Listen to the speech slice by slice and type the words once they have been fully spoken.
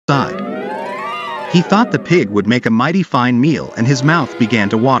He thought the pig would make a mighty fine meal and his mouth began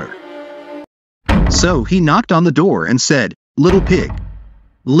to water. So he knocked on the door and said, "Little pig,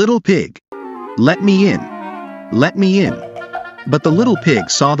 let me in, let me in." But the little pig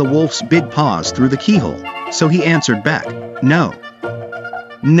saw the wolf's big paws through the keyhole, so he answered back, "No,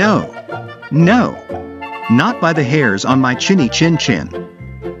 no, no, not by the hairs on my chinny chin chin."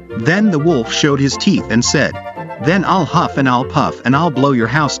 Then the wolf showed his teeth and said, "Then I'll huff and I'll puff and I'll blow your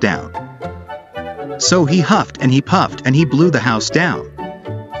house down." So he huffed and he puffed and he blew the house down.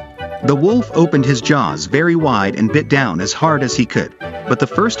 The wolf opened his jaws very wide and bit down as hard as he could, but the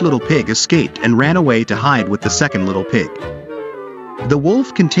first little pig escaped and ran away to hide with the second little pig. The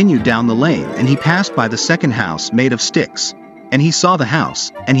wolf continued down the lane and he passed by the second house made of sticks, and he saw the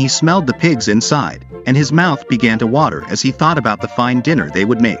house, and he smelled the pigs inside, and his mouth began to water as he thought about the fine dinner they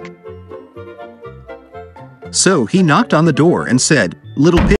would make. So he knocked on the door and said, "Little pig."